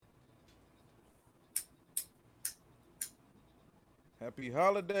Happy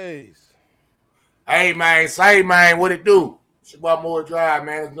holidays. Hey man, say man, what it do? It's your boy More Drive,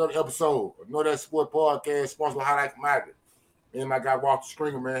 man. It's another episode, another sport podcast sponsored by Highlight Commodity. Me and my guy Walter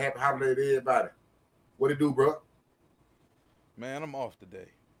Stringer, man. Happy holiday to everybody. What it do, bro? Man, I'm off today.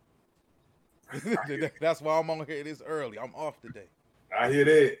 That's why I'm on here this early. I'm off today. I hear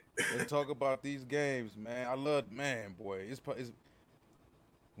that. Let's talk about these games, man. I love, man, boy. It's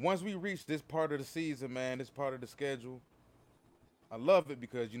once we reach this part of the season, man, this part of the schedule, I love it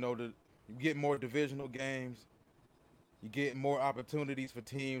because you get more divisional games, you get more opportunities for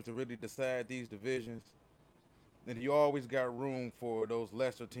teams to really decide these divisions, and you always got room for those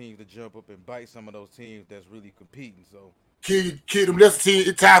lesser teams to jump up and bite some of those teams that's really competing. So Kill them lesser team.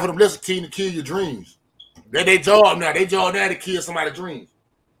 It's time for them lesser team to kill your dreams. That they job now. They job now to kill somebody's dreams.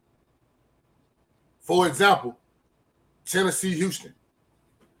 For example, Tennessee, Houston.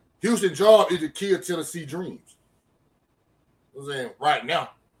 Houston job is to kill Tennessee dreams. I'm saying right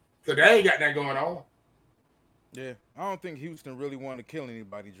now, because they ain't got that going on. yeah, I don't think Houston really want to kill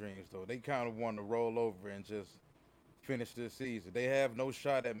anybody's dreams though. They kind of want to roll over and just finish this season. They have no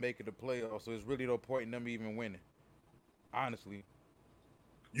shot at making the playoffs, so it's really no point in them even winning. Honestly,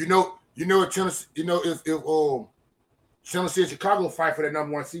 If Tennessee, if Tennessee and Chicago fight for that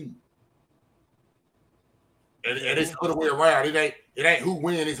number one seed, and it's the other way around. It ain't who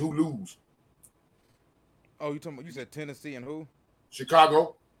win, it's who lose. oh, you said Tennessee and who?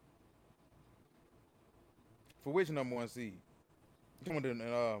 Chicago, For which number one seed? You talking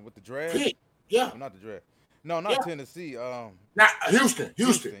about with the draft? pick, yeah, Oh, not the draft. No, not yeah. Tennessee. Not Houston.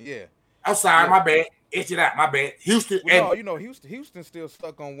 Yeah, I'm sorry, yeah. my bad. It's it out, my bad. Houston, Well, and no, Houston still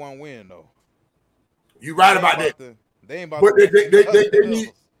stuck on one win though. you right They ain't about that. about to. They ain't about But to make they the need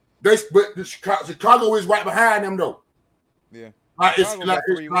playoffs. but the Chicago is right behind them though. Yeah, Like it's Chicago like got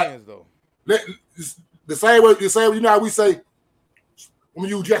it's three like wins though. it's the same way. You know how we say when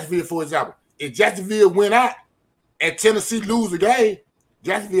you use Jacksonville for example. If Jacksonville win out and Tennessee lose the game,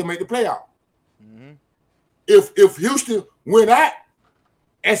 Jacksonville make the playoff. Hmm. If Houston win out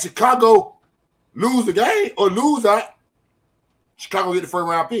and Chicago lose the game or lose out, Chicago get the first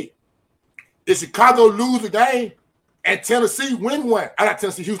round pick. If Chicago lose the game and Tennessee win one, I got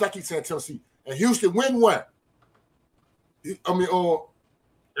Tennessee, Houston. I keep saying Tennessee, and Houston win one. Houston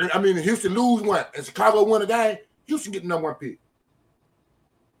lose one and Chicago win a game. Houston get the number one pick.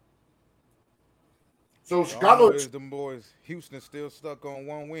 So All I know is them boys. Houston still stuck on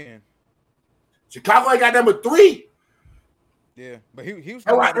one win. Chicago ain't got number three. Yeah, but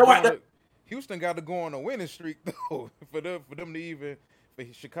All right, all right. Houston got to go on a winning streak though for them to even for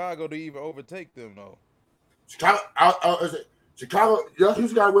Chicago to even overtake them though. Chicago,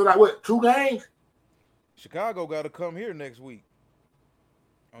 Houston got to win like what 2 games? Chicago got to come here next week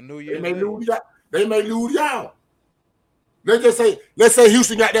on New They Year's may Day. lose y'all. They may lose y'all. Let's say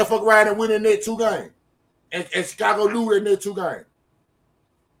Houston got that fuck around and win in that 2 games. And Chicago lose in that 2 games.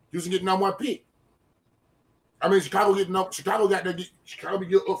 Houston get number one pick. I mean, Chicago be get up for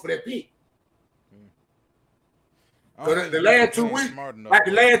that pick. I don't think The Houston last 2 playing weeks, smart enough. like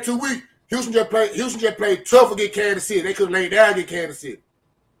the last 2 weeks, Houston just played tough against Kansas City. They could have laid down against Kansas City.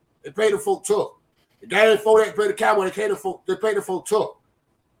 They played the folk tough. The game before they played the Cowboys, they played the folk tough.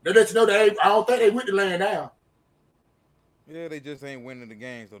 They let you know I don't think they went to laying down. Yeah, they just ain't winning the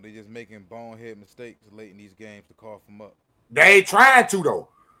games though. They just making bonehead mistakes late in these games to cough them up. They ain't trying to though.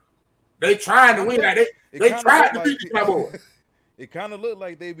 They trying to win. Like, they tried to beat the Cowboys. It kind of looked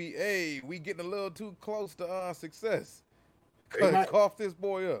like they be, hey, we getting a little too close to our success. Cough this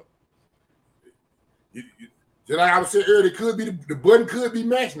boy up. Just like I was saying earlier, it could be the button could be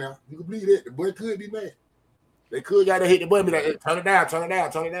mashed now. You can believe that. The button could be mashed. They could got to hit the button, be like, hey, turn it down, turn it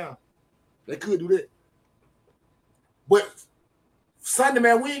down, turn it down. They could do that. But Sunday,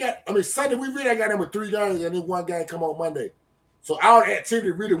 man, Sunday we really got them with 3 games and then 1 game come on Monday. So all the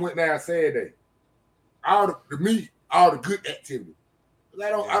activity really went down Saturday. All the good activity. I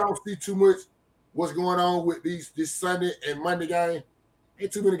don't see too much what's going on with this Sunday and Monday game.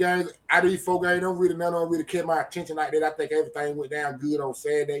 Ain't too many games. Out of these 4 games, none of them really kept my attention like that. I think everything went down good on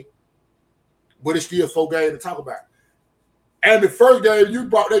Saturday. But it's still 4 games to talk about. And the first game, you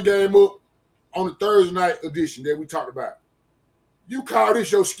brought that game up on the Thursday night edition that we talked about. You called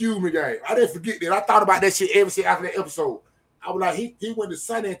this your excuse me game. I didn't forget that. I thought about that shit every after that episode. I was like, he went to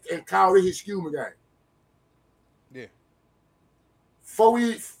Sunday and called it his excuse me game. Yeah. Before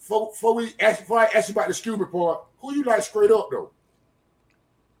I ask you about the excuse me part, who you like straight up though?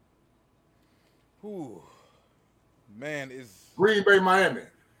 Ooh, man, it's Green Bay, Miami.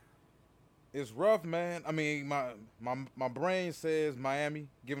 it's rough, man. I mean, my brain says Miami,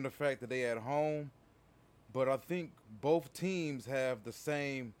 given the fact that they at home, but I think both teams have the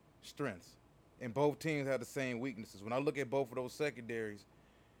same strengths, and both teams have the same weaknesses. When I look at both of those secondaries,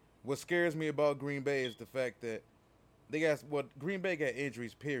 what scares me about Green Bay is the fact that Green Bay got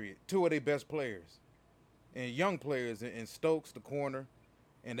injuries. Period. Two of their best players and young players in Stokes, the corner,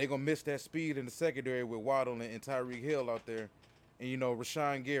 and they're gonna miss that speed in the secondary with Waddle and Tyreek Hill out there, and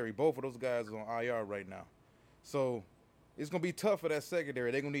Rashawn Gary. Both of those guys are on IR right now, so it's gonna be tough for that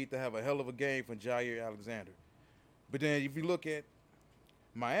secondary. They're gonna need to have a hell of a game from Jair Alexander. But then if you look at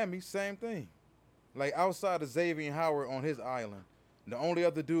Miami, same thing. Like outside of Xavier Howard on his island, the only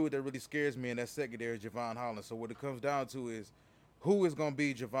other dude that really scares me in that secondary is Javon Holland. So what it comes down to is who is gonna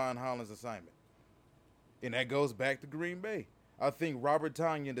be Javon Holland's assignment, and that goes back to Green Bay. I think Robert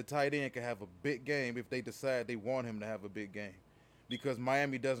Tonyan, the tight end, can have a big game if they decide they want him to have a big game, because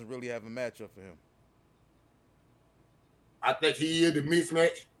Miami doesn't really have a matchup for him. I think he is the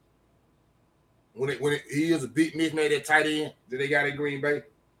mismatch. He is a big mismatch at tight end that they got in Green Bay.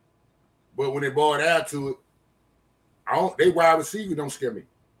 But when they boil down to it, they wide receiver don't scare me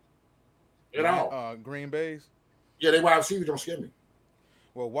at all. Green Bay's? Yeah, they wide receiver don't scare me.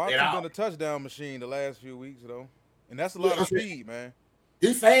 Well, Watson's been a touchdown machine the last few weeks, though. And that's a lot of speed, man.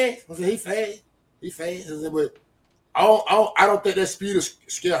 He fast. He fast. But I don't think that speed is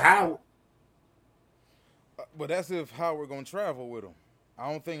scare Howard. But that's if Howard going to travel with him. I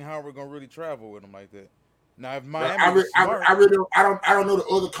don't think Howard going to really travel with him like that. Now, if Miami I don't know the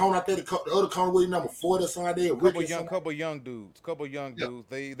other corner. I think the other corner was number 40 or something like that. Couple young dudes.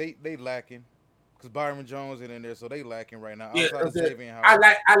 They lacking. Because Byron Jones in there, so they lacking right now. I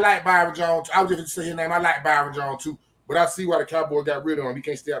like Byron Jones. I was just say his name. I like Byron Jones too. But I see why the Cowboys got rid of him. He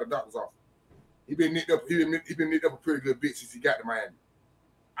can't stay out of the doctor's office. He been nicked up. He been nicked up a pretty good bit since he got to Miami.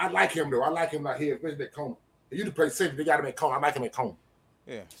 I like him though. I like him out here, especially that corner. He used to play safety. They got him at corner. I like him at corner.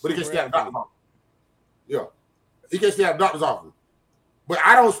 Yeah, but he can stay out of the doctor's office. Yeah, he can stay out of the doctor's office. But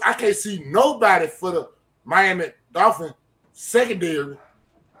I can't see nobody for the Miami Dolphins secondary.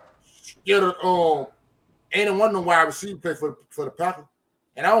 Ain't one of them wide receiver play for the Packers.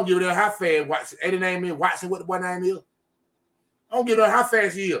 And I don't give a damn how fast Watson. Any name is Watson, what the boy name is. I don't give a damn how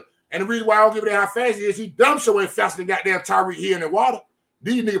fast he is. And the reason why I don't give a damn how fast he is, he dumps away faster than goddamn Tyreek Hill in the water.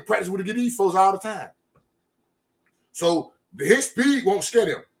 These niggas practice with these folks all the time. So his speed won't scare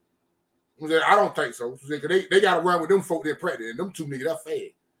them. I don't think so. They got to run with them folk that practice. And them two niggas, that's fast.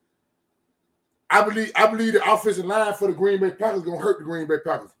 I believe the offensive line for the Green Bay Packers is going to hurt the Green Bay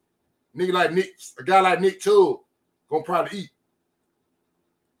Packers. A guy like Nick Chubb gonna probably eat.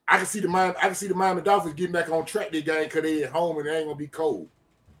 I can see the Miami Dolphins getting back on track this game because they at home and they ain't gonna be cold.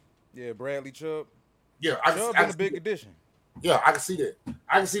 Yeah, Bradley Chubb. Yeah, Chubb been a big addition. Yeah, I can see that.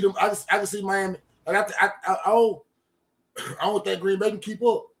 I can see them. I can see Miami. I don't think Green Bay can keep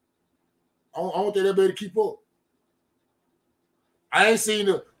up. I don't think they'll be able to keep up. I ain't seen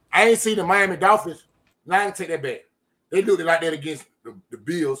the Miami Dolphins. Now I can take that back. They do it like that against the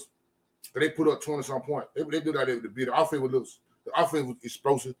Bills. They put up 20-some points. They do that with the Bills. The offense was loose. The offense was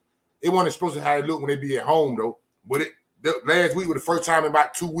explosive. It wasn't explosive how it looked when they be at home though. But last week was the first time in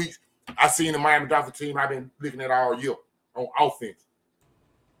about 2 weeks I seen the Miami Dolphins team I've been looking at all year on offense.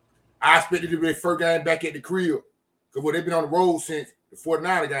 I expected to be their first game back at the crib because they've been on the road since the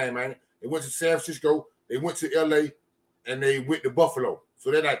 49er game, man. They went to San Francisco, they went to LA, and they went to Buffalo.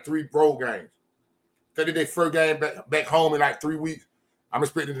 So they're like 3 road games. They did their first game back home in like 3 weeks. I'm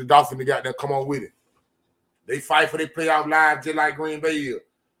expecting the Dolphins to get them come on with it. They fight for their playoff lives just like Green Bay is.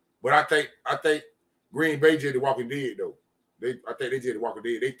 But I think Green Bay just the Walking Dead though. I think they just the Walking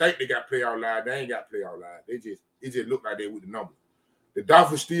Dead. They think they got playoff lives. They ain't got playoff lives. It just look like they with the numbers. The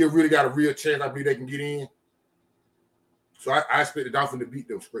Dolphins still really got a real chance. I believe they can get in. So I expect the Dolphins to beat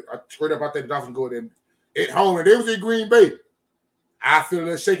them straight. Straight up, I think the Dolphins go there at home. And they was in Green Bay. I feel a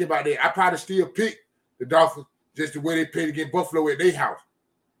little shaky about that. I probably still pick the Dolphins just the way they played against Buffalo at their house.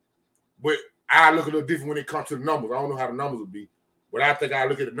 But I look a little different when it comes to the numbers. I don't know how the numbers will be. But I think I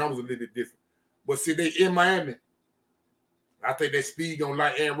look at the numbers a little bit different. But see, they in Miami. I think that speed going to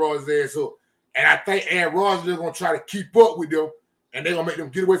light Aaron Rodgers' ass up. And I think Aaron Rodgers is going to try to keep up with them. And they're going to make them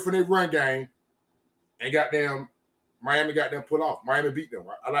get away from their run game. And Miami got them pull off. Miami beat them.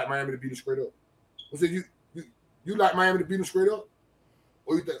 I like Miami to beat them straight up. I said, you like Miami to beat them straight up?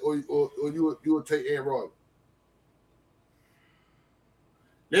 Or you think, or you will take Aaron Rodgers?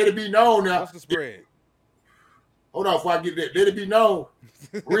 Let it be known now. What's the spread? Hold on before I get that. Let it be known.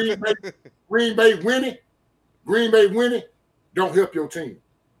 Green Bay winning don't help your team.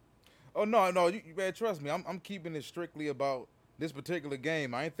 Oh, no. You better trust me. I'm keeping it strictly about this particular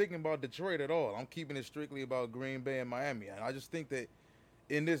game. I ain't thinking about Detroit at all. I'm keeping it strictly about Green Bay and Miami. And I just think that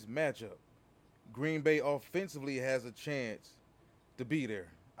in this matchup, Green Bay offensively has a chance to be there.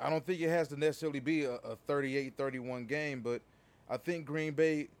 I don't think it has to necessarily be a 38-31 game, but I think Green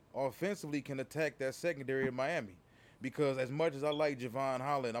Bay offensively can attack that secondary of Miami. Because as much as I like Javon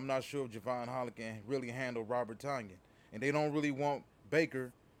Holland, I'm not sure if Javon Holland can really handle Robert Tonyan. And they don't really want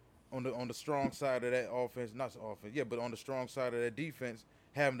Baker on the strong side of that offense, not offense, yeah, but on the strong side of that defense,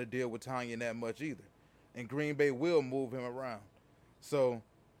 having to deal with Tonyan that much either. And Green Bay will move him around. So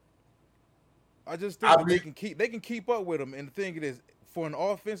I just think that they can keep up with him. And the thing is, for an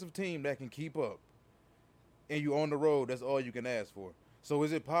offensive team that can keep up, and you on the road, that's all you can ask for. So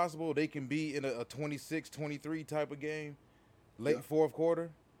is it possible they can be in a 26-23 type of game, late fourth quarter,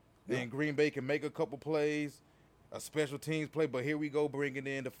 and Green Bay can make a couple plays, a special teams play, but here we go bringing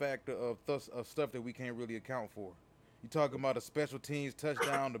in the factor of stuff that we can't really account for. You talking about a special teams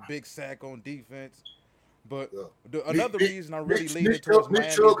touchdown, the big sack on defense. But another reason I really lean towards Miami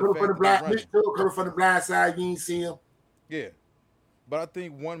is the fact that Mitch Trubisky coming from the blind side, you ain't see him. Yeah. But I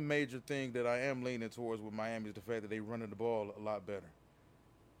think one major thing that I am leaning towards with Miami is the fact that they running the ball a lot better.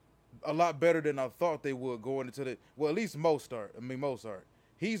 A lot better than I thought they would going into the – well, at least Mostert.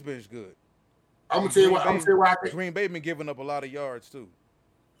 He's been good. I'm going to tell you why I think. Green Bay been giving up a lot of yards too.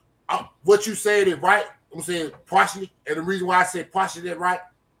 What you said is right. I'm saying partially. And the reason why I said partially that right,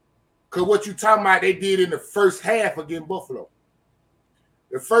 because what you talking about they did in the first half against Buffalo.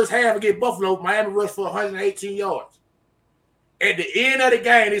 The first half against Buffalo, Miami rushed for 118 yards. At the end of the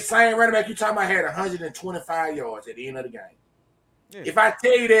game, this same running back you talking about had 125 yards at the end of the game. Yeah. If I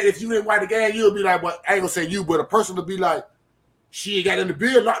tell you that, if you didn't watch the game, you'll be like, well, I ain't gonna say you, but a person will be like, she got in the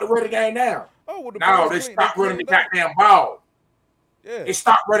bill, locked the run the game down. Oh, well, no, they stopped running the goddamn ball. Yeah. They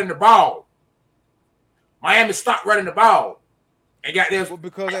stopped running the ball. Miami stopped running the ball. And got this. Well,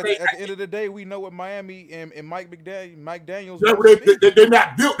 because at the end of the day, we know what Miami and Mike Daniels. They're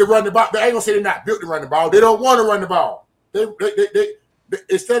not built to run the ball. They ain't gonna say they're not built to run the ball. They don't want to run the ball. They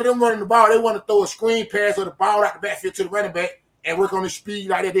instead of them running the ball, they want to throw a screen pass or the ball out the backfield to the running back and work on the speed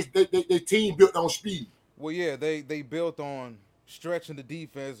like that. Their team built on speed. Well, yeah, they built on stretching the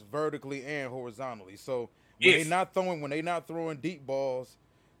defense vertically and horizontally. So when they not throwing deep balls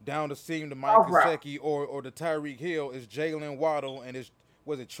down the seam to Mike Gesicki or the Tyreek Hill, is Jalen Waddle and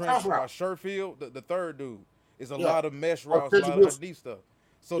Trent Sherfield, the third dude. It's a lot of mesh routes, a lot of deep stuff.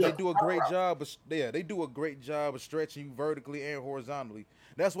 So they do a great job. They do a great job of stretching you vertically and horizontally.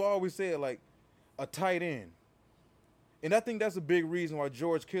 That's why I always say like a tight end. And I think that's a big reason why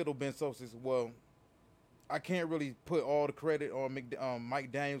George Kittle been so successful. Well, I can't really put all the credit on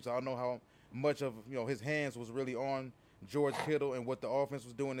Mike Daniels. I don't know how much of his hands was really on George Kittle and what the offense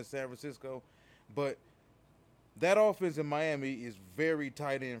was doing in San Francisco. But that offense in Miami is very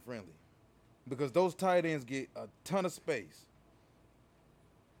tight end friendly because those tight ends get a ton of space.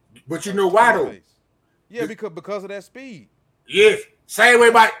 But you know why though? Yeah, because of that speed. Yes. Same way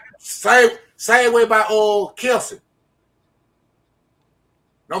by Kelce.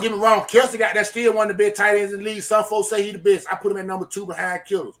 Don't get me wrong, Kelce got that still one of the best tight ends in the league. Some folks say he's the best. I put him at number 2 behind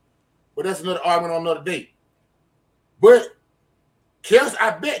Kittles. But that's another argument on another day. But Kelce,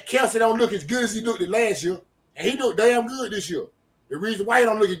 I bet Kelce don't look as good as he looked last year. And he looked damn good this year. The reason why he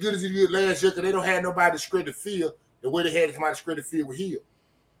don't look as good as he did last year because they don't have nobody to spread the field the way they had somebody to spread the field with Hill.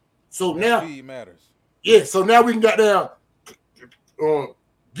 So now speed matters. Yeah, so now we can get down,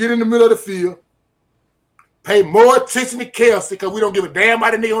 get in the middle of the field, pay more attention to Kelce because we don't give a damn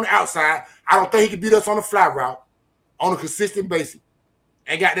about the nigga on the outside. I don't think he can beat us on the fly route on a consistent basis.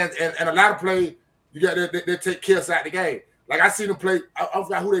 And got that, and a lot of plays, you got that they take Kelce out the game. Like I seen them play. I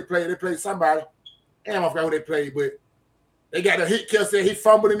forgot who they played. They played somebody. Damn, I forgot who they played, but they got to hit Kelce. He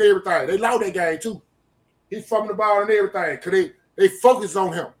fumbled and everything. They lost that game too. He fumbled the ball and everything because they focused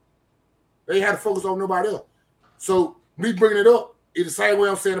on him. They had to focus on nobody else. So me bringing it up is the same way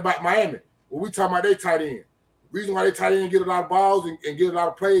I'm saying about Miami. When we talking about they tight end, the reason why they tight end get a lot of balls and get a lot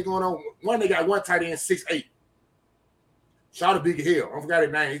of plays going on. One, they got one tight end 6'8". Shout out to Big Hill. I forgot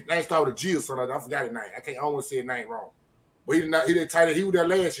his name. His name started with G or something. I forgot his name. I don't want to say his name wrong. But he didn't tight end. He was there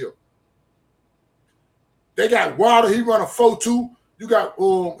last year. They got Waddle. He run a 4.2. You got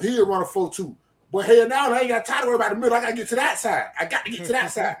he'll run a 4.2. But hell now, I ain't got time to worry about the middle. I got to get to that side.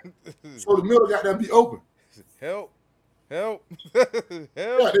 So the middle got to be open. Help. Yeah,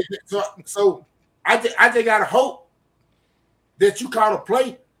 so I just got to hope that you call a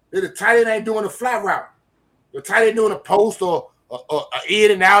play that the tight end ain't doing a flat route. The tight end doing a post or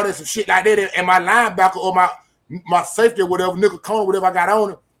in and out and some shit like that. And my linebacker or my safety or whatever, nickel corner, whatever I got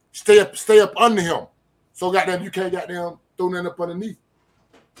on him, stay up under him. So goddamn, you can't goddamn throw nothing up underneath.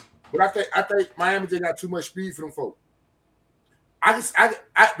 But I think Miami just got too much speed for them folks.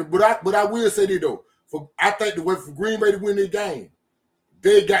 But I will say this though. I think the way for Green Bay to win this game,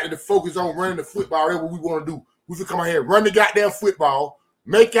 they got to focus on running the football. That's what we want to do. We should come out here, run the goddamn football,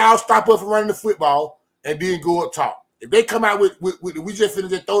 make y'all stop us from running the football, and then go up top. If they come out with we just finna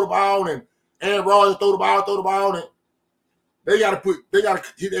just throw the ball and Aaron Rodgers throw the ball, and they gotta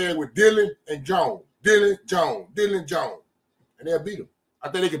hit there with Dillon and Jones, Dillon Jones, and they'll beat them. I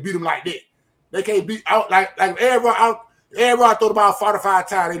think they can beat them like that. They can't beat out like Aaron Rodgers throw the ball 45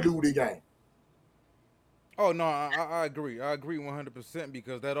 times, they lose the game. Oh no, I agree. I agree 100%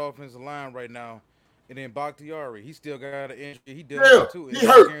 because that offensive line right now, and then Bakhtiari, he still got an injury. He dealing with it too, and he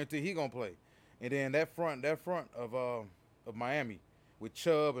hurt. I guarantee he gonna play. And then that front of Miami with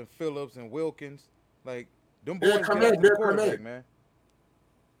Chubb and Phillips and Wilkins, like them boys get after the quarterback, man.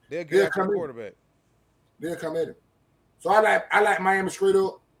 They'll get after the quarterback. They'll come at him. So I like Miami straight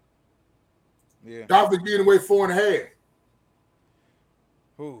up. Yeah. Dolphins getting away 4.5.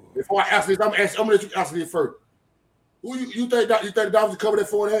 Ooh. Before I ask this, I'm gonna let you answer this first. Who you think the Dolphins cover that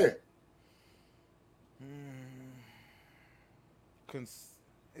 4.5?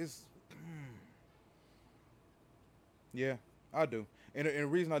 Yeah, I do. And the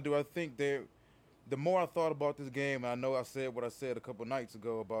reason I do, I think the more I thought about this game, and I know I said what I said a couple nights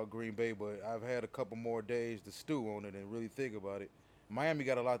ago about Green Bay, but I've had a couple more days to stew on it and really think about it. Miami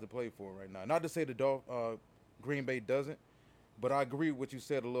got a lot to play for right now. Not to say Green Bay doesn't, but I agree with what you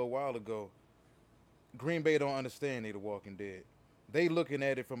said a little while ago. Green Bay don't understand they the Walking Dead. They looking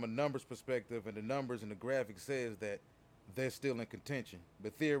at it from a numbers perspective, and the numbers and the graphic says that they're still in contention.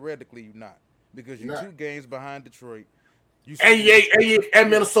 But theoretically, you're not. Because you're 2 games behind Detroit. And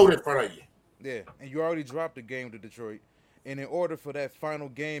Minnesota in front of you. Yeah, and you already dropped a game to Detroit. And in order for that final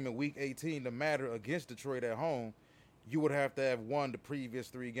game in Week 18 to matter against Detroit at home, you would have to have won the previous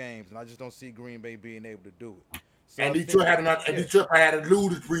 3 games. And I just don't see Green Bay being able to do it. So and Detroit had to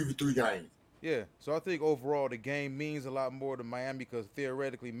lose the previous 3 games. Yeah, so I think overall the game means a lot more to Miami because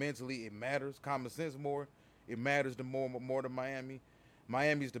theoretically, mentally, it matters. Common sense more, it matters more to Miami.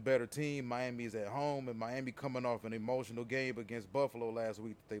 Miami's the better team. Miami is at home, and Miami coming off an emotional game against Buffalo last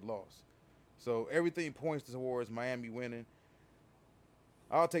week that they lost. So everything points towards Miami winning.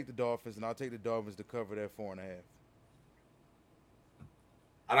 I'll take the Dolphins, and I'll take the Dolphins to cover that 4.5.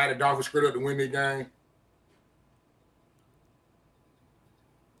 I like the Dolphins straight up to win this game.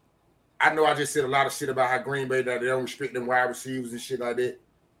 I know I just said a lot of shit about how Green Bay that they don't restrict them wide receivers and shit like that.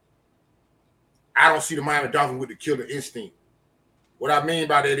 I don't see the Miami Dolphins with the killer instinct. What I mean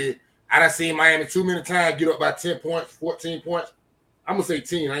by that is I done seen Miami too many times get up by 10 points, 14 points. I'm going to say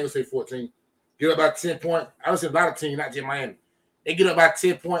 10. I ain't going to say 14. Get up by 10 points. I don't see a lot of teams, not just Miami. They get up by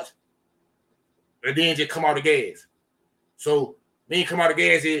 10 points and then just come out the gas. So then come out the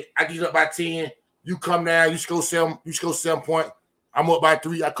gas, I get up by 10. You come down, you score 7 points. I'm up by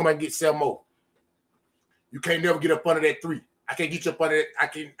 3. I come out and get 7 more. You can't never get up under that 3. I can't get you up under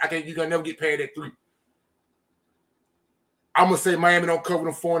that. You can never get past that 3. I'm going to say Miami don't cover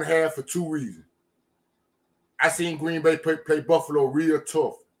them 4.5 for 2 reasons. I seen Green Bay play Buffalo real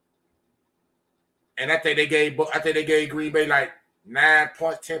tough. And I think they gave Green Bay like 9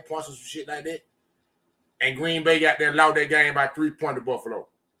 points, 10 points or some shit like that. And Green Bay got there, lost that game by 3 points to Buffalo.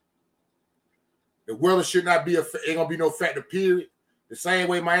 The weather should not be ain't gonna be no factor, period. The same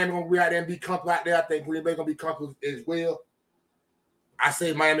way Miami gonna be out there and be comfortable out there, I think Green Bay gonna be comfortable as well. I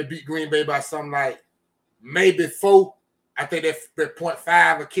say Miami beat Green Bay by something like maybe 4. I think that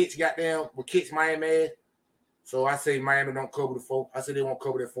 0.5 will catch Miami ass. So I say Miami don't cover the 4. I say they won't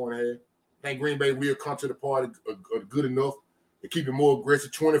cover that 4.5. I think Green Bay will come to the party good enough to keep it more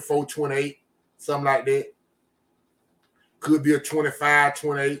aggressive, 24-28, something like that. Could be a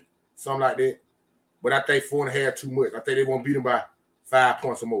 25-28, something like that. But I think 4.5 too much. I think they won't beat them by 5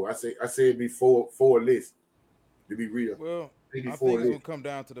 points or more. I say it'd be 4 or less, to be real. Well, I think it's going to come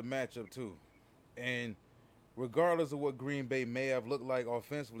down to the matchup, too. And regardless of what Green Bay may have looked like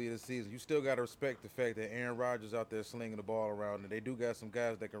offensively this season, you still got to respect the fact that Aaron Rodgers out there slinging the ball around, and they do got some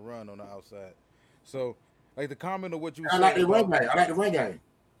guys that can run on the outside. So, like the comment of what you said. I like the run game.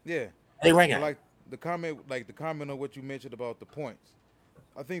 Yeah. They run game. Like the comment on what you mentioned about the points.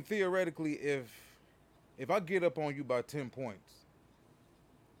 I think theoretically, if I get up on you by 10 points,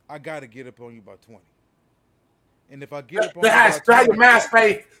 I got to get up on you by 20. And if I get up on you by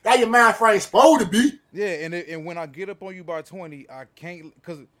 20, that your mind frame supposed to be. Yeah, and when I get up on you by 20, I can't,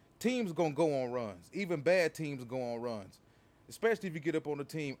 because teams going to go on runs. Even bad teams go on runs, especially if you get up on the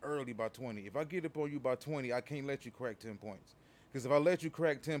team early by 20. If I get up on you by 20, I can't let you crack 10 points. Because if I let you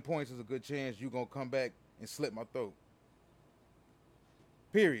crack 10 points, there's a good chance you're going to come back and slit my throat.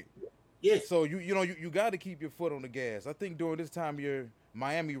 Period. Yes. So you got to keep your foot on the gas. I think during this time of year,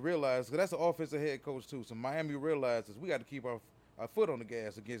 Miami realized, because that's the offensive head coach too. So Miami realizes we got to keep our foot on the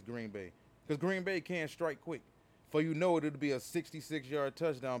gas against Green Bay, because Green Bay can't strike quick. For it'll be a 66-yard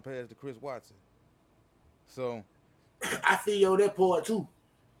touchdown pass to Chris Watson. So I feel you on that part too.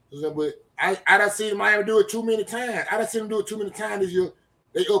 But I done seen Miami do it too many times. I done seen them do it too many times this year.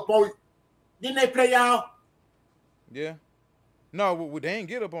 They up on you. Didn't they play y'all? yeah. No, they ain't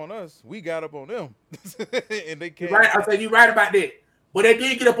get up on us. We got up on them, and they can't. Right, I say you right about that. But they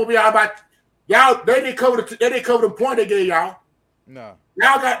did get up on y'all about y'all. They didn't cover the point they gave y'all. Nah.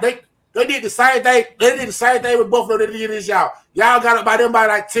 Y'all got they did the same thing. They did the same thing with Buffalo. They did this y'all. Y'all got up by them by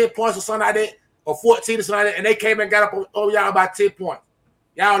like 10 points or something like that, or 14 or something like that, and they came and got up on y'all by 10 points.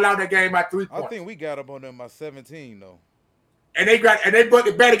 Y'all allowed that game by 3 points. I think we got up on them by 17 though. And they got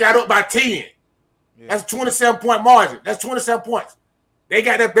up by 10. Yeah. That's a 27-point margin. That's 27 points. They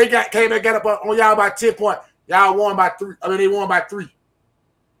came and got up on y'all by 10 points. Y'all won by 3. I mean, they won by 3.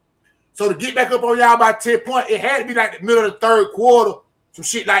 So to get back up on y'all by 10 points, it had to be like the middle of the third quarter, some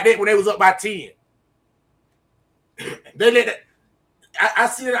shit like that when they was up by 10. They let that. I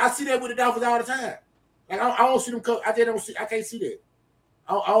see that with the Dolphins all the time. Like I don't see them. I just don't see. I can't see that.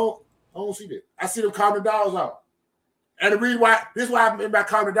 I don't see that. I see them calling the dogs out. And the reason why this is why I'm about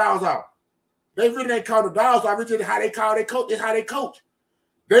calling the dogs out. They really ain't call the dogs out. It's how they call their coach. It's how they coach.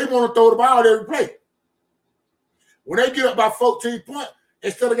 They want to throw the ball every play. When they get up by 14 points,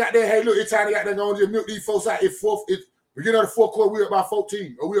 instead of got there, hey, look, it's time to got there going to milk these folks out. It's beginning of the fourth quarter, we're up by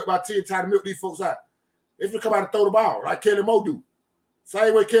 14, or we're up by 10, time to milk these folks out. They should come out and throw the ball, like Kelly Moe do.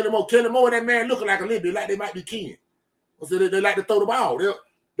 Same way Kelly Moe and that man looking like a little bit, like they might be kin. So they like to throw the ball.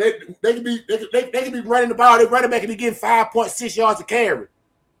 They can be running the ball. They running back and be getting 5.6 yards to carry,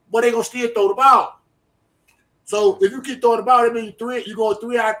 but they gonna still throw the ball. So if you keep throwing the ball, that means you go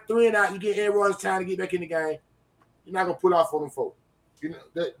 3 and out. You get Aaron Rodgers time to get back in the game. You're not gonna pull off on them folks. You know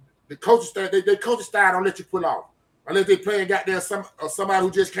the coaching style. They coaching style don't let you pull off unless they playing goddamn somebody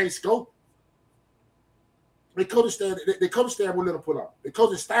who just can't score. They coaching style won't let them pull off. The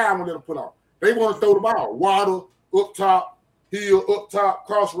coaching style won't let them pull off. They want to throw the ball, waddle up top, heel up top,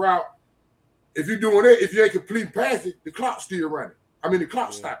 cross route. If you're doing that, if you ain't complete pass it, the clock's still running. I mean, the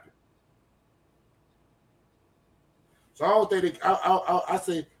clock's stopping. So I don't think I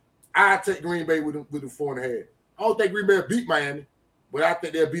say I take Green Bay with the 4.5. I don't think Green Bay will beat Miami, but I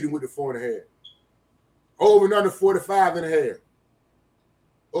think they'll beat them with the 4.5. Over and under 45.5.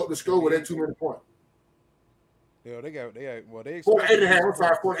 Up the score with that 2 minute point. Yeah, they 48.5. I'm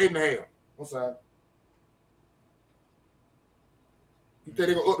sorry, 48.5. I'm sorry. You think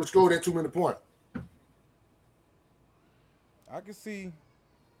they're gonna up the score that 2 minute point? I can see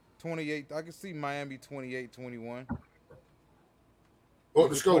 28. I can see Miami 28-21. Up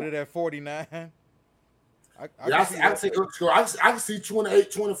the score. Put it at 49. I can see up the score. I can see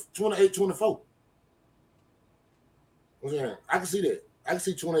 28-24. I can see that. I can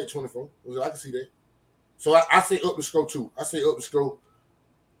see 28-24. I can see that. So I say up the score too. I say up the score.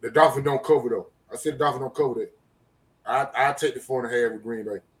 The Dolphins don't cover though. I said the Dolphins don't cover that. I take the 4.5 with Green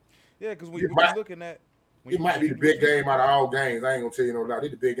Bay. Yeah, because when you're looking at it might be the big game out of all games. I ain't gonna tell you no lie.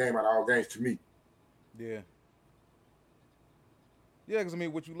 It's the big game out of all games to me. Yeah. Yeah, because I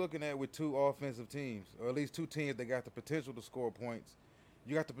mean, what you're looking at with two offensive teams, or at least two teams that got the potential to score points,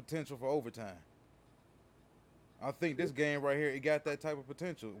 you got the potential for overtime. I think this game right here, it got that type of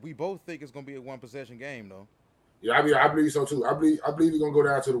potential. We both think it's gonna be a one possession game, though. Yeah, I believe so too. I believe it's gonna go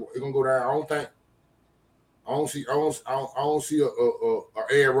down it's gonna go down. I don't see a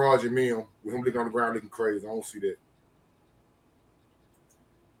Aaron Rodgers meme with him looking on the ground looking crazy. I don't see that.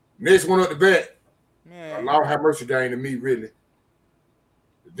 Next one up the bat. Man. A Lord have mercy game to me, really.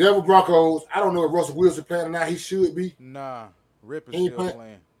 The Denver Broncos. I don't know if Russell Wilson playing or not. He should be. Nah, Rip is still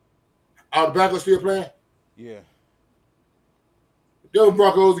playing. Oh, the Broncos still playing? Yeah. The Denver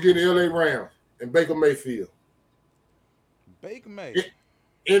Broncos are getting the LA Rams and Baker Mayfield. Baker May.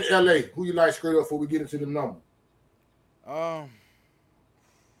 In LA, who you like straight up before we get into the number? I'm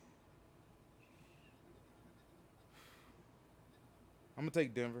gonna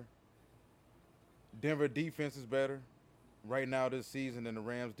take Denver. Denver defense is better right now this season than the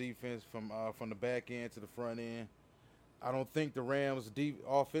Rams defense from the back end to the front end. I don't think the Rams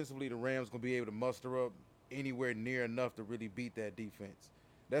offensively the Rams gonna be able to muster up anywhere near enough to really beat that defense.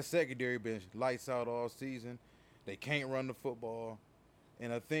 That secondary been lights out all season. They can't run the football.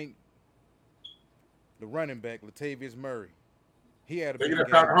 And I think the running back, Latavius Murray, he had a big game. You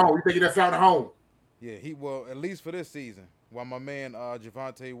think he found a home? Yeah, at least for this season. While my man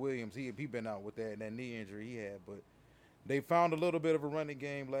Javonte Williams, he been out with that knee injury he had. But They found a little bit of a running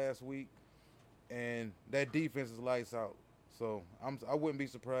game last week, and that defense is lights out. So I wouldn't be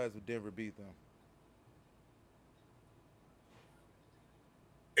surprised if Denver beat them.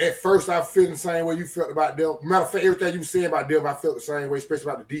 At first, I feel the same way you felt about them. Matter of fact, everything you were saying about them, I felt the same way,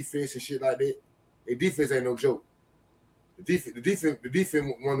 especially about the defense and shit like that. Their defense ain't no joke. The defense,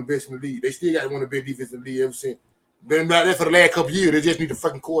 one of the best in the league. They still got one of the best defenses in the league ever since. Been about that for the last couple of years. They just need a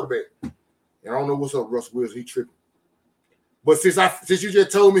fucking quarterback. And I don't know what's up, Russell Wilson. He tripping. But since you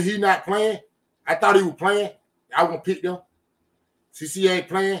just told me he not playing, I thought he was playing. I won't pick them. Since he ain't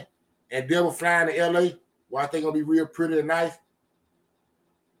playing, and Denver flying to LA, well, I think gonna be real pretty and nice.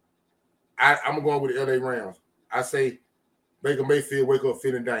 I'm going with the LA Rams. I say Baker Mayfield wake up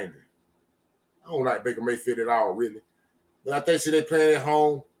feeling danger. I don't like Baker Mayfield at all, really. But I think they playing at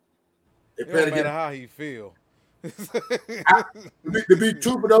home. They playing no matter how he feel. To be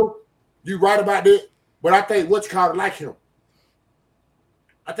truthful though, you right about that. But I think what's called like him.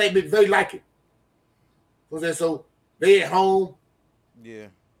 I think McVay like it. So they at home. Yeah.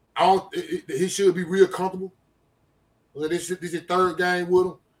 He should be real comfortable. This is his third game with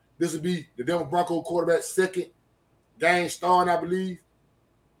him. This will be the Denver Broncos quarterback's second game starting, I believe.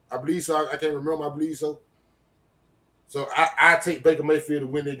 I believe so. I can't remember. I believe so. So I take Baker Mayfield to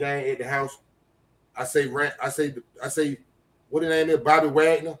win the game at the house. I say what the name is? Bobby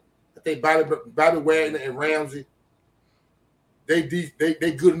Wagner. I think Bobby Wagner and Ramsey. They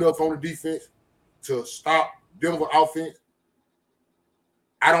good enough on the defense to stop Denver offense.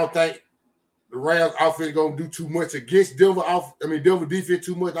 I don't think the Rams offense is gonna do too much against Denver Denver defense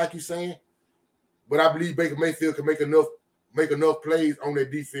too much, like you're saying. But I believe Baker Mayfield can make enough plays on their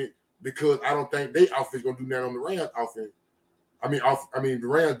defense because I don't think they offense gonna do that on the Rams offense. The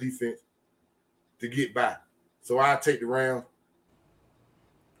Rams defense to get by. So I take the Rams.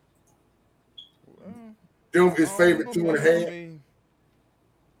 Denver is favorite 2.5.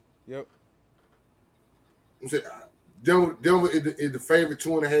 Yep. Denver is the favorite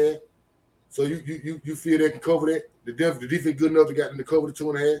 2.5. So you feel they can cover that? The defense good enough to get them to cover the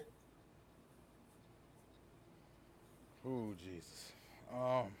 2.5? Oh Jesus.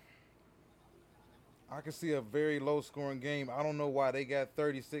 I can see a very low scoring game. I don't know why they got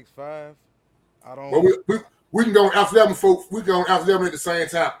 36-5. I don't. Well, we can go on after 11, folks. We can go on after 11 at the same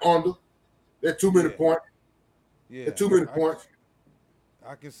time under. They're 2 minute points. Yeah. They're 2 minute points.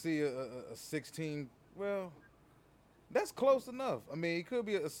 I can see a 16. Well, that's close enough. I mean, it could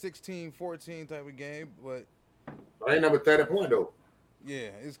be a 16-14 type of game, but I ain't never 30 point though. Yeah,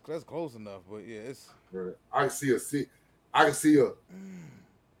 that's close enough. But yeah, it's. I can see a six. I can see a.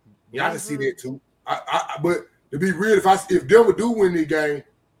 Yeah, I can see that too. But to be real, if Denver do win the game,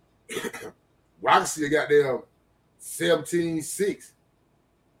 well, I can see a goddamn 17-6.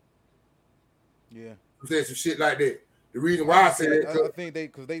 Yeah. I'm saying some shit like that. The reason why I say that, I think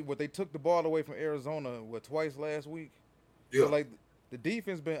they took the ball away from Arizona twice last week. Yeah. So like the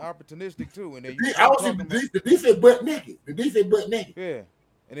defense been opportunistic too, and then the defense butt naked. The defense butt naked. Yeah,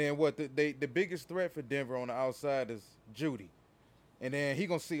 and then the biggest threat for Denver on the outside is Judy, and then he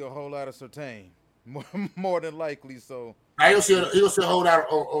gonna see a whole lot of Surtain, more than likely. So he gonna see a whole lot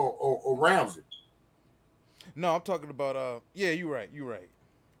of Ramsey. No, I'm talking about yeah, you're right.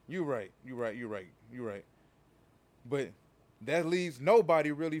 But that leaves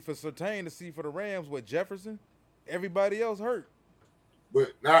nobody really for Surtain to see for the Rams with Jefferson. Everybody else hurt.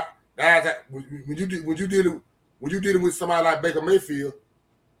 But now when you dealing with somebody like Baker Mayfield,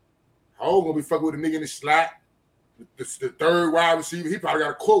 how gonna be fucking with a nigga in the slot, the third wide receiver? He probably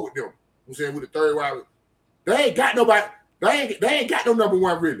got a quote with them. I'm saying with the third wide, they ain't got nobody. They ain't got no number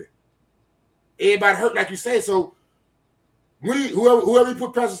one really. Everybody hurt like you said. So whoever we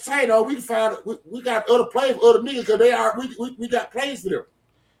put past the on, we can find we got other players, other niggas because we got plays for them.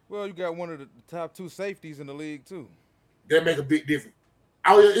 Well, you got one of the top 2 safeties in the league too. That make a big difference.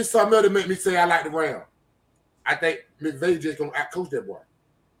 Oh yeah, it's something else that make me say I like the Rams. I think McVay just gonna outcoach that boy.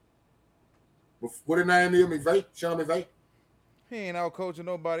 What his name is, McVay? Sean McVay? He ain't out coaching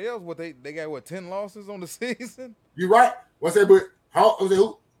nobody else. What they got 10 losses on the season? You right. What's that? But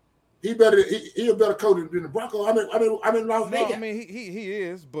who? He a better coach than the Broncos. I mean Las Vegas. No, I mean he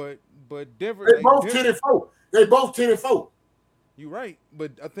is, but Denver. They both 10-4. They both 10-4. You're right,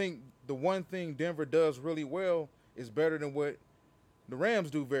 but I think the one thing Denver does really well is better than what the Rams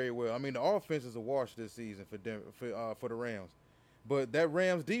do very well. I mean, the offense is a wash this season for Denver, for the Rams, but that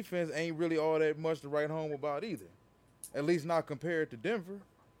Rams defense ain't really all that much to write home about either. At least not compared to Denver.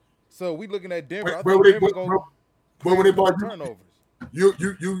 So we looking at Denver. I think Denver gonna when they bought turnovers.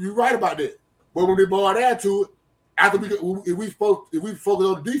 You right about that. But when they bought that to it, after if we focus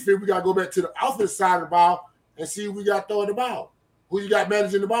on the defense, we gotta go back to the offensive side of the ball and see who we got throwing the ball, who you got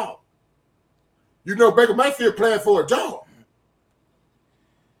managing the ball. You know, Baker Mayfield playing for a job.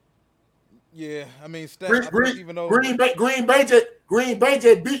 Yeah, I mean, Green Bay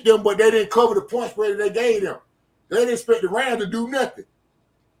just beat them, but they didn't cover the point spread that they gave them. They didn't expect the Rams to do nothing.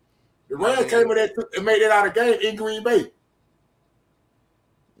 The Rams came in there and made that out of game in Green Bay.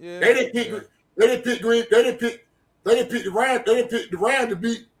 Yeah, they didn't pick the Rams to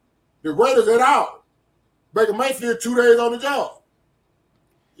beat the Raiders at all. Baker Mayfield 2 days on the job.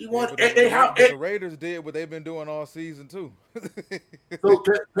 The Raiders did what they've been doing all season too. So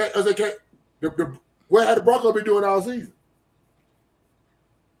what had the Broncos been doing all season?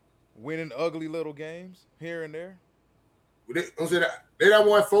 Winning ugly little games here and there. They don't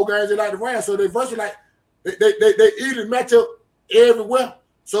want 4 games they like the Rams, so they virtually like they even match up everywhere.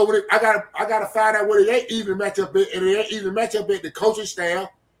 So when I gotta find out where they ain't even match up at, and they ain't even match up at the coaching staff,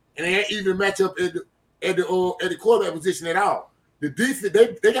 and they ain't even match up at the quarterback position at all. The defense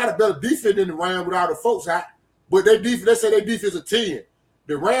they got a better defense than the Rams with all the folks out, but they say their defense is 10.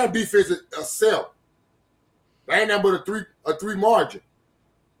 The Rams defense is a 7. They ain't nothing but a 3 margin.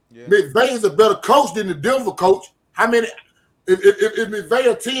 Yeah. McVay is a better coach than the Denver coach. How many? If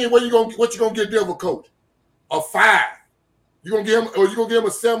McVay a 10, what you gonna get Denver coach? A 5. You gonna give him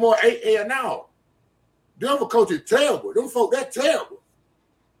a 7 or 8? Hell no. Denver coach is terrible. Them folk, that's terrible.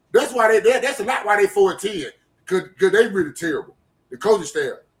 That's why that's a lot why they 4-10. Cause they really terrible. The coaching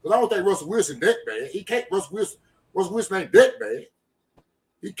staff. Because I don't think Russell Wilson that bad. He can't. Russell Wilson ain't that bad.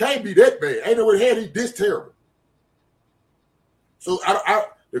 He can't be that bad. Ain't no way he's this terrible. So I'm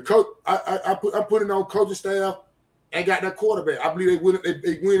putting on coaching staff and got that quarterback. I believe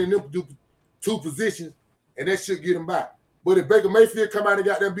they win in them 2 positions, and that should get them back. But if Baker Mayfield come out and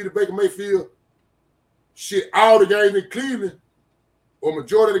got them beat the Baker Mayfield, shit, all the games in Cleveland, or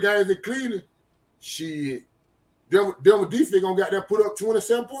majority of the games in Cleveland, shit, Denver defense gonna got them put up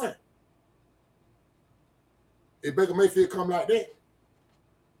 27 points. If Baker Mayfield come like that.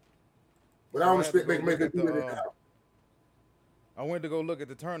 But I don't expect Baker Mayfield to do that now. I went to go look at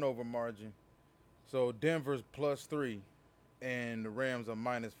the turnover margin. So Denver's +3 and the Rams are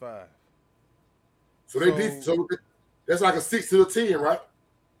 -5. So that's like a 6 to 10, right?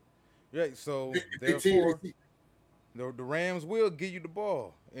 Yeah, so therefore, the Rams will give you the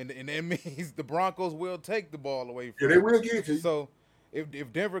ball. And that means the Broncos will take the ball away from you. Yeah, they will give it to you. So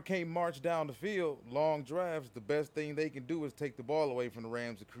if Denver can't march down the field, long drives, the best thing they can do is take the ball away from the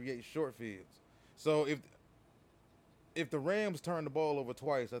Rams to create short fields. So if the Rams turn the ball over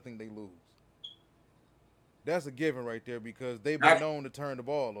twice, I think they lose. That's a given right there because they've been known to turn the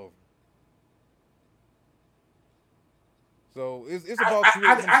ball over. So it's about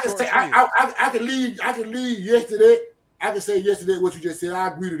I can lead yesterday. I can say yesterday what you just said. I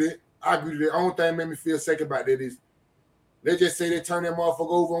agree to that. The only thing that made me feel second about that is they just say they turn that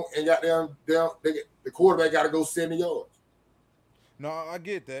motherfucker over and got down. The quarterback got to go 70 yards. No, I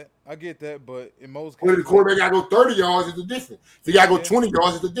get that, but in most cases, the quarterback got to go 30 yards is a different. If he got to go 20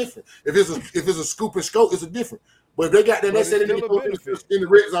 yards, it's a different. If it's a scoop and scope, it's a different. But if they got that, they said in the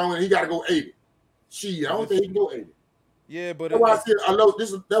red zone and he got to go 80. Shit, I don't think he can go 80. Yeah, but that's why I said I know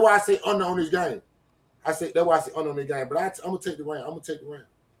this is. That's why I say under on this game. That's why I say under on this game. But I'm gonna take the Rams.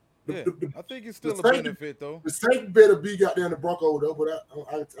 I think it's still a benefit though. The safety better be got there in the Broncos though. But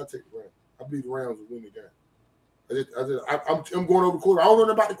I take the Rams. I believe the Rams will win the game. I'm going over the quarterback. I don't know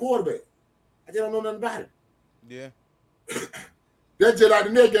nothing about the quarterback. I just don't know nothing about it. Yeah. That's just like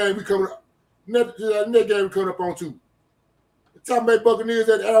the net game we coming up. Net game we coming up on too. The Tampa Bay Buccaneers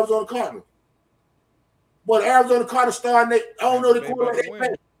at the Arizona Cardinals. But Arizona Cardinals starting, I don't know the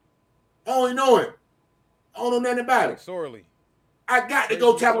quarterback. I don't even know him. I don't know nothing about it. Sorely. I got to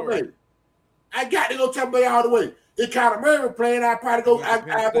go Tampa Bay. I got to go Tampa Bay all the way. If Kyler Murray playing, I'd probably go.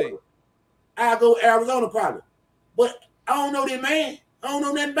 I'll go Arizona probably. But I don't know that man. I don't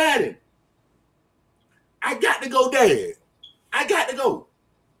know nothing about him. I got to go there. I got to go.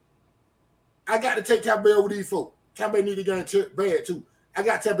 I got to take Tampa Bay over these folks. Tampa Bay need to get bad too. I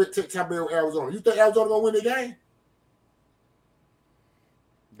got Tampa Bay over Arizona. You think Arizona gonna win the game?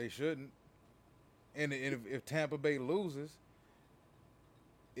 They shouldn't. And if Tampa Bay loses,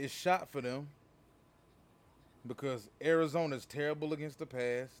 it's shot for them because Arizona's terrible against the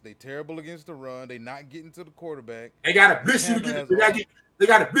pass. They terrible against the run. They not getting to the quarterback. They got to blitz you to get. They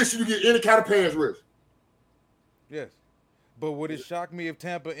got to blitz you to get any kind of pass rush. Yes, but would it shock me if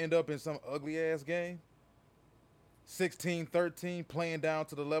Tampa end up in some ugly ass game? 16-13, playing down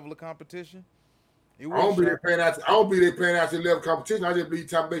to the level of competition. I don't believe they're playing out to the level of competition. I just believe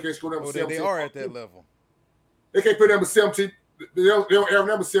Tampa Bay can score them. They are at that level. They can't put them 17. They don't average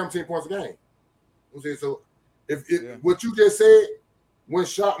number 17 points a game. So What you just said wouldn't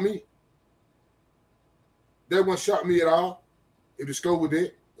shock me. That wouldn't shock me at all. If the score was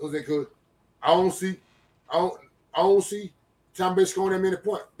that, because I don't see Tampa Bay scoring that many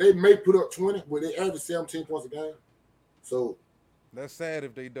points. They may put up 20, but they average 17 points a game. So that's sad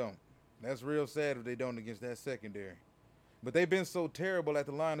if they don't. That's real sad if they don't against that secondary. But they've been so terrible at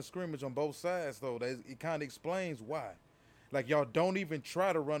the line of scrimmage on both sides, though, that it kind of explains why. Like, y'all don't even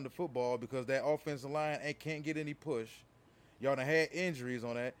try to run the football because that offensive line can't get any push. Y'all done had injuries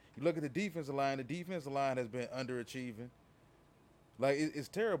on that. You look at the defensive line. The defensive line has been underachieving. Like, it's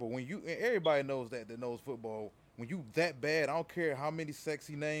terrible. When everybody knows that knows football. When you that bad, I don't care how many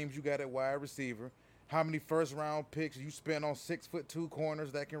sexy names you got at wide receiver, how many first-round picks you spend on 6'2"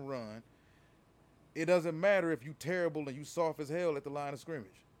 corners that can run. It doesn't matter if you terrible and you soft as hell at the line of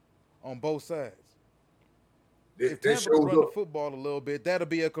scrimmage on both sides. If Tampa could run the football a little bit, that'll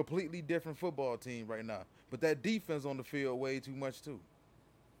be a completely different football team right now. But that defense on the field way too much too.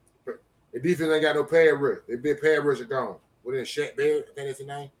 The defense ain't got no pad rush. They been pad rush gone. What is Shaq Barrett? I think that's his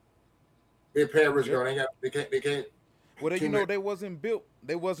name. Been pad rush gone. They can't. Well, they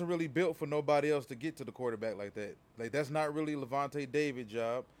wasn't really built for nobody else to get to the quarterback like that. Like, that's not really Levante David's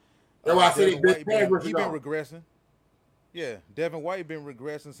job. That's why I said he been regressing. Yeah, Devin White been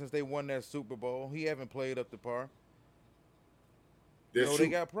regressing since they won that Super Bowl. He haven't played up to par. They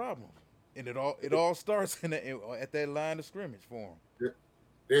got problems, and it all starts at that line of scrimmage for them.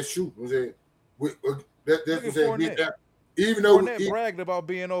 That's true. Even though Fournette bragged about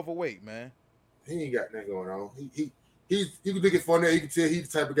being overweight, man, he ain't got nothing going on. You can look at Fournette. You can tell he's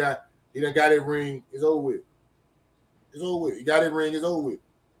the type of guy. He done got that ring. It's over with. He got that ring. It's over with.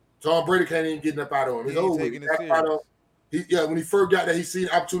 Tom Brady can't even get up out of him. It's over with. When he first got there, he seen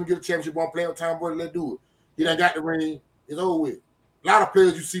the opportunity to get a championship. One play on Tom Brady, let's do it. He done got the ring. It's over with. A lot of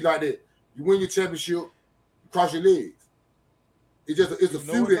players you see like that. You win your championship, you cross your legs. It's a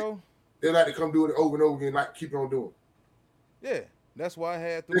few that they like to come do it over and over again, like keep on doing. Yeah, that's why I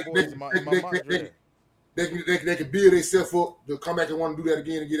had three boys in my mock draft. They can build themselves up to come back and want to do that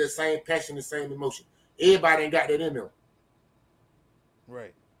again and get that same passion and same emotion. Everybody ain't got that in them.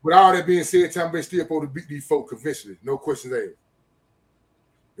 Right. With all that being said, Tampa Bay still supposed to beat these folks conventionally. No questions asked.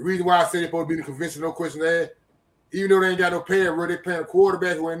 The reason why I say they're supposed to beat them conventionally, no questions asked, even though they ain't got no pay, they're playing a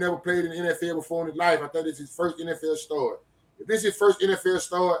quarterback who ain't never played in the NFL before in his life. I think this is his first NFL start. If this is his first NFL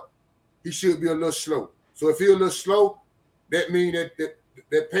start, he should be a little slow. So if he's a little slow, that means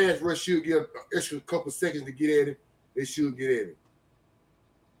that pass rush should get an extra couple seconds to get at him. They should get at him.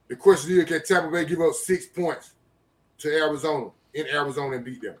 The question is, can Tampa Bay give up 6 points to Arizona in Arizona and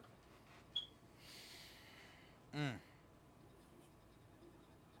beat them?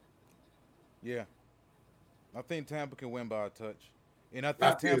 Yeah. I think Tampa can win by a touch. And I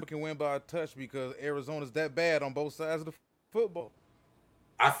think Tampa can win by a touch because Arizona's that bad on both sides of the football.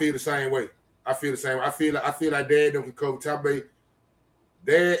 I feel the same way. I feel like Dad can cover Tampa Bay.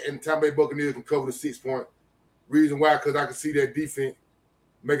 Dad and Tampa Bay Buccaneers can cover the 6 point. Reason why, because I can see that defense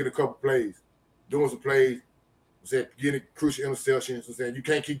making a couple plays, doing some plays, getting crucial interceptions. You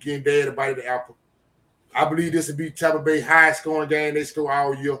can't keep getting Dad a bite of the apple. I believe this will be Tampa Bay highest scoring game they score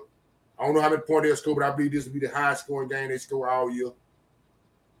all year. I don't know how many points they'll score, but I believe this will be the highest scoring game they score all year.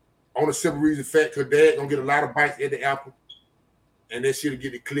 On a simple reason fact, because Dad gonna get a lot of bites at the apple, and that shit'll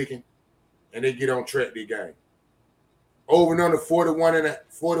get it clicking, and they get on track their game. Over and under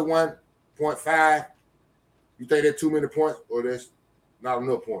 41.5. You think that's too many points, or that's not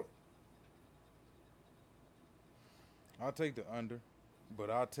enough points? I'll take the under, but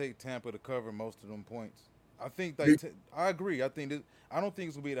I'll take Tampa to cover most of them points. I think I agree. I don't think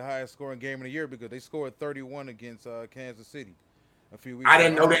it's gonna be the highest scoring game of the year because they scored 31 against Kansas City a few weeks. I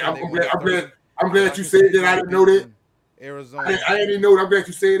didn't know that. I'm glad you said that. I didn't know that. Arizona. I didn't know that. I'm glad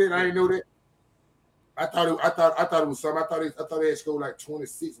you said that. I didn't know that. I thought it was something. I thought they had scored like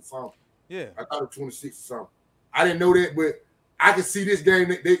 26 or something. Yeah. I thought it was 26 or something. I didn't know that, but I can see this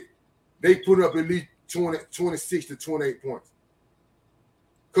game. They put up at least 26 to 28 points.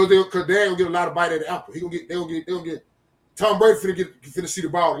 Because they're gonna get a lot of bite at the apple. They'll get Tom Brady finna see the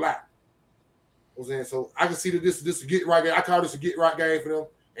ball a lot. You know what I'm saying? So I can see that this is a get right game. I call this a get right game for them,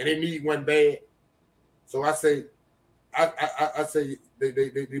 and they need one bad. So I say they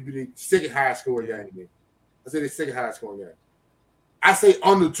be the second highest scoring game again. I say the second highest scoring game. I say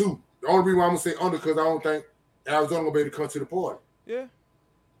under 2. The only reason why I'm gonna say under because I don't think Arizona gonna be able to come to the party. Yeah.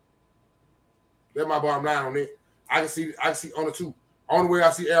 That's my bottom line on it. I can see under 2. Only way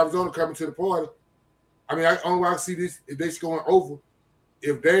I see Arizona coming to the party. Only way I see this if they scoring over.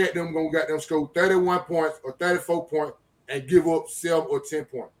 If they at them gonna got them score 31 points or 34 points and give up 7 or 10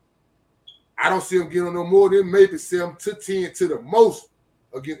 points. I don't see them getting no more than maybe 7-10 to the most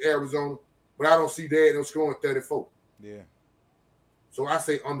against Arizona, but I don't see them scoring 34. Yeah. So I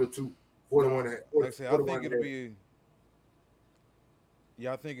say under 2, 41 and a half. Like I said, I think it'll be.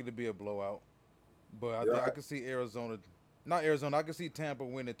 Yeah, I think it'll be a blowout, but I think I can see Arizona, not Arizona. I can see Tampa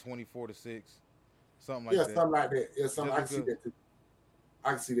winning 24-6, something like that. Yeah, something like that. Yeah, something. I can see that too. I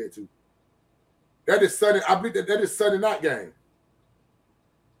can see that too. That is Sunday. I believe that is Sunday night game.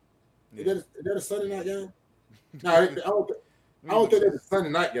 Yeah. Is that a Sunday night game? No, I don't think that's a Sunday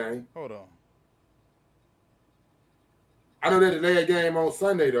night game. Hold on. I know that's the last game on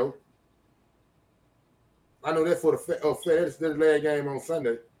Sunday though. I know that for the that's the last game on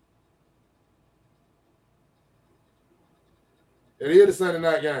Sunday. It is a Sunday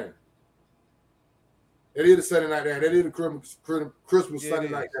night game. It is a Sunday night game. That is the Christmas Sunday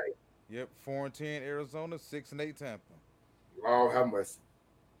night game. Yep, 4-10 Arizona, 6-8 Tampa. Lord have mercy.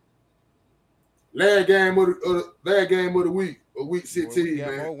 Last game of the week, week 16, we got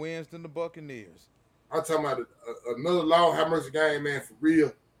man. More wins than the Buccaneers. I'm talking about another Lord have mercy game, man, for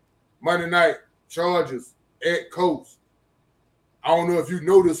real. Monday night, Chargers at Colts. I don't know if you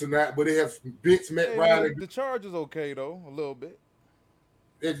know this or not, but they have Vince Matt Riley. The Chargers okay though, a little bit.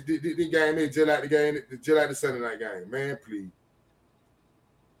 The game is just like the game, just like the Sunday night game, man. Please.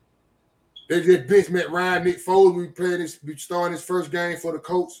 They just bench Matt Ryan, Nick Foles. We starting his first game for the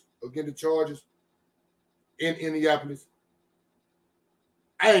Colts against the Chargers in Indianapolis.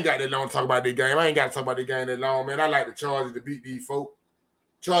 I ain't got that long to talk about that game. I ain't got to talk about that game that long, man. I like the Chargers to beat these folks.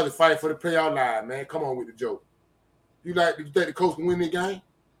 Chargers fight for the playoff line, man. Come on with the joke. You think the Colts can win this game?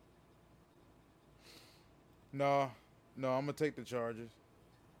 No, I'm gonna take the Chargers.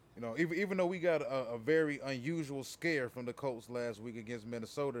 You know, even though we got a very unusual scare from the Colts last week against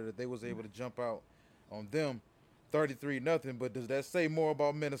Minnesota, that they was able to jump out on them 33-0. But does that say more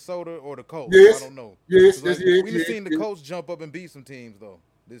about Minnesota or the Colts? Yes. I don't know. Yes. We've seen the Colts jump up and beat some teams though.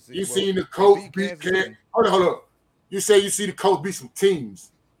 You seen the Colts beat Kansas City. Hold on. You say you see the Colts beat some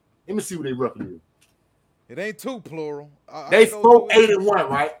teams. Let me see what they roughly is. It ain't 2 plural. They 4-8-1,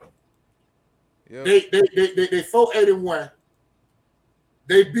 right? Yep. They 4-8-1.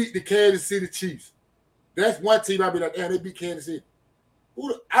 They beat the Kansas City Chiefs. That's one team I'd be like, damn, they beat Kansas City.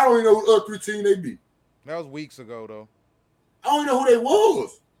 I don't even know who the other 3 teams they beat. That was weeks ago, though. I don't even know who they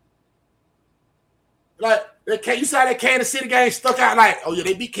was. Like, you saw that Kansas City game stuck out like, oh, yeah,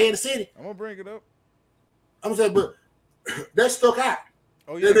 they beat Kansas City. I'm going to bring it up. I'm saying, but that stuck out.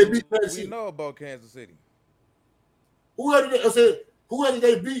 Oh, yeah, they beat Kansas City. We know about Kansas City. Who else did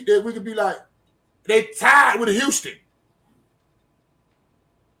they beat that we could be like, they tied with Houston.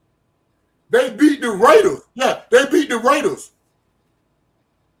 They beat the Raiders. Yeah, they beat the Raiders.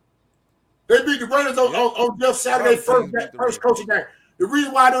 They beat the Raiders on Jeff Saturday first coaching game. The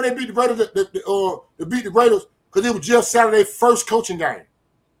reason why I know they beat the Raiders, they beat the Raiders, because it was Jeff Saturday first coaching game.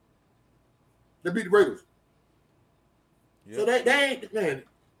 They beat the Raiders. Yep. So they ain't, man.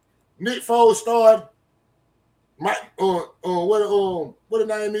 Nick Foles started. Mike, what the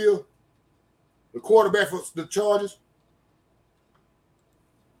name is? The quarterback for the Chargers.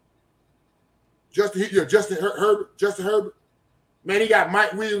 Justin Herbert. Man, he got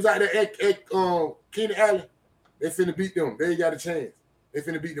Mike Williams out there at Keenan Allen. They finna beat them. They ain't got a chance. They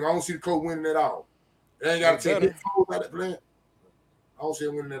finna beat them. I don't see the Colts winning at all. They ain't got a chance. I don't see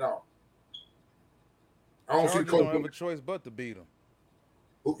them winning at all. I don't see the Colts don't have a choice but to beat them.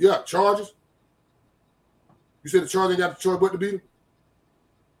 Yeah, Chargers. You said the Chargers ain't got a choice but to beat them?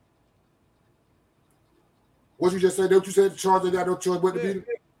 What you just said? Don't you say the Chargers ain't got no choice but to beat them?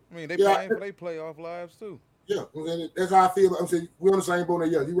 I mean, they playing for their playoff lives too. Yeah, that's how I feel. I'm saying we're on the same boat.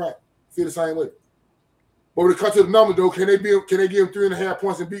 Yeah, you're right. Feel the same way. But when it comes to the numbers, though, can they give them 3.5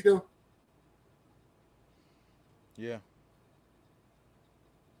 points and beat them? Yeah.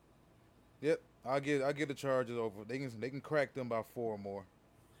 Yep, I get the Chargers over. They can crack them by 4 or more.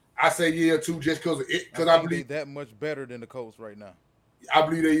 I say yeah too, just because I believe that much better than the Colts right now. I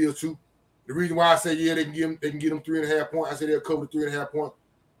believe they is too. The reason why I say yeah, they can get them 3.5 points. I say they'll cover the 3.5 points.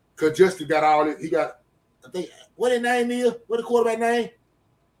 Because Justin got all it. He got, I think, what his name is? What the quarterback name?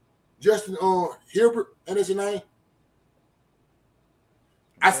 Justin Herbert, and that's his name.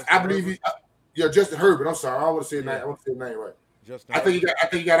 I believe Justin Herbert. I'm sorry, I want to say his name. I want to say his name right. I think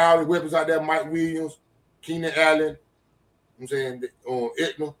he got all the weapons out there. Mike Williams, Keenan Allen. I'm saying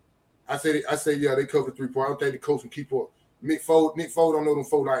Etna. I say yeah, they cover 3 points. I don't think the coach can keep up. Nick Foles don't know them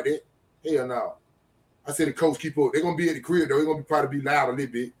folk like that. Hell no. I say the coach keep up. They're gonna be at the crib though. They're gonna probably be loud a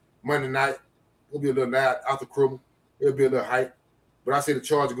little bit. Monday night, it'll be a little loud out the crib. It'll be a little hype. But I say the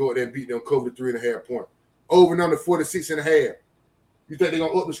Chargers go out there and beat them, cover the 3.5 points. Over and under 46.5. You think they're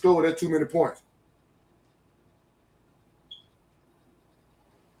gonna up the score? That's too many points.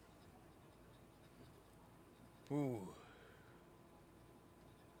 Ooh.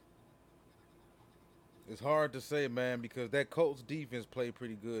 It's hard to say, man, because that Colts defense played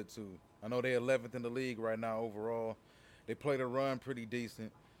pretty good too. I know they're 11th in the league right now overall. They play the run pretty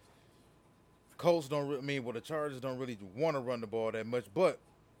decent. Colts the Chargers don't really want to run the ball that much, but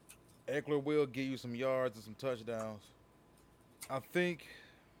Eckler will give you some yards and some touchdowns. I think,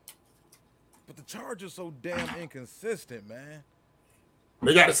 but the Chargers so damn inconsistent, man.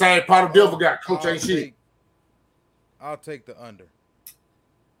 They got the same part of devil got. Coach ain't shit. I'll take the under.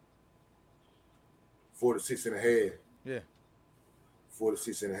 46.5. Yeah.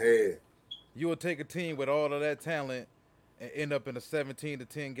 46.5. You will take a team with all of that talent and end up in a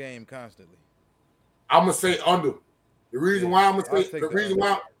 17-10 game constantly. I'm gonna say under. The reason why I'm gonna say I'm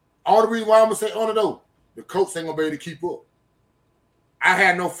gonna say under though, the Colts ain't gonna be able to keep up. I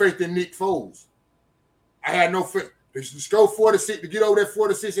had no faith in Nick Foles. I had no faith. To score 46 to get over that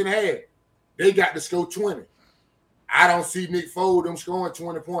 46.5. They got to score 20. I don't see Nick Foles them scoring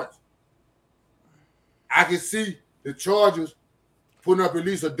 20 points. I can see the Chargers putting up at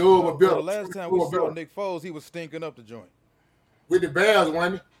least a dub or better. The last time we saw Nick Foles, he was stinking up the joint. With the Bears,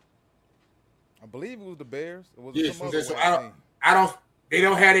 wasn't he? I believe it was the Bears. It was yes, some other so I don't. They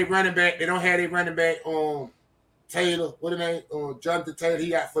don't have a running back. They don't have a running back. Taylor, what the name? Jonathan Taylor.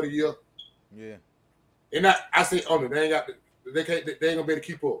 He out for the year. Yeah. And I say under. They ain't got. They can't. They ain't gonna be able to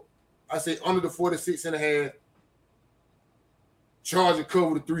keep up. I say under the 46.5. Chargers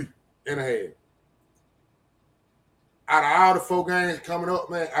cover the 3.5. Out of all the 4 games coming up,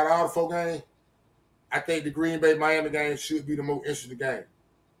 man, I think the Green Bay Miami game should be the most interesting game.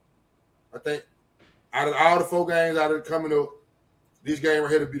 I think out of all the 4 games coming up, this game right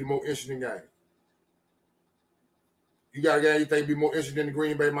here to be the most interesting game. You got a game you think be more interesting than the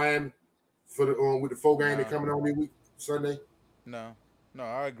Green Bay Miami for the with the 4 games that coming on this week Sunday? No,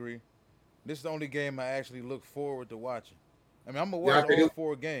 I agree. This is the only game I actually look forward to watching. I mean, I'm gonna watch all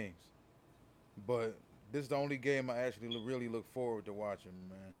 4 games, but this is the only game I actually really look forward to watching,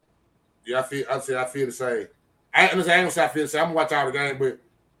 man. Yeah, I feel the same. I ain't gonna say I feel the same. I'm gonna watch all the game, but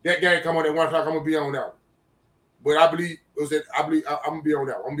that game come on at 1 o'clock. I'm gonna be on that one. But I believe I'm gonna be on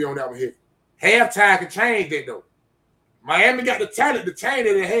that one. I'm gonna be on that one here. Halftime can change that though. Miami got the talent to change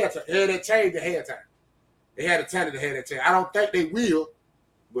it at halftime. Yeah, they changed at halftime. They had the talent to have that change. I don't think they will,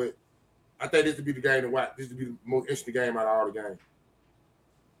 but I think this would be the game to watch. This would be the most interesting game out of all the games.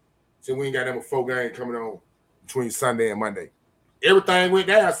 So we ain't got them 4 games coming on between Sunday and Monday. Everything went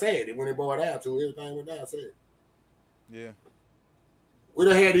down sad. When they bought out to everything went down sad. Yeah. We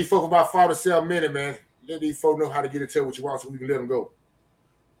done had these folks about 47 minutes, man. Let these folks know how to get into what you want so we can let them go.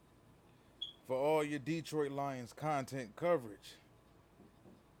 For all your Detroit Lions content coverage,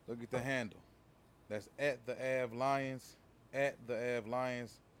 look at the handle. That's at the Av Lions. At the Av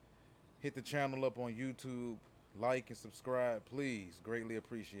Lions. Hit the channel up on YouTube. Like and subscribe, please. Greatly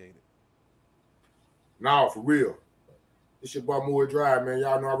appreciate it. Nah, for real. It's your boy Moore Drive, man.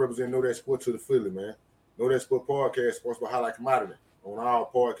 Y'all know I represent Know That Sport to the Philly, man. Know That Sport podcast, sponsored by Highlight Commodity on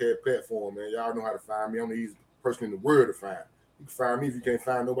all podcast platforms, man. Y'all know how to find me. I'm the easiest person in the world to find. You can find me if you can't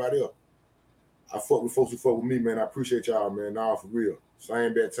find nobody else. I fuck with folks who fuck with me, man. I appreciate y'all, man. Nah, for real.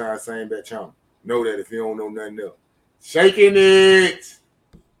 Same bad time, same bad channel. Know that if you don't know nothing else. Shaking it.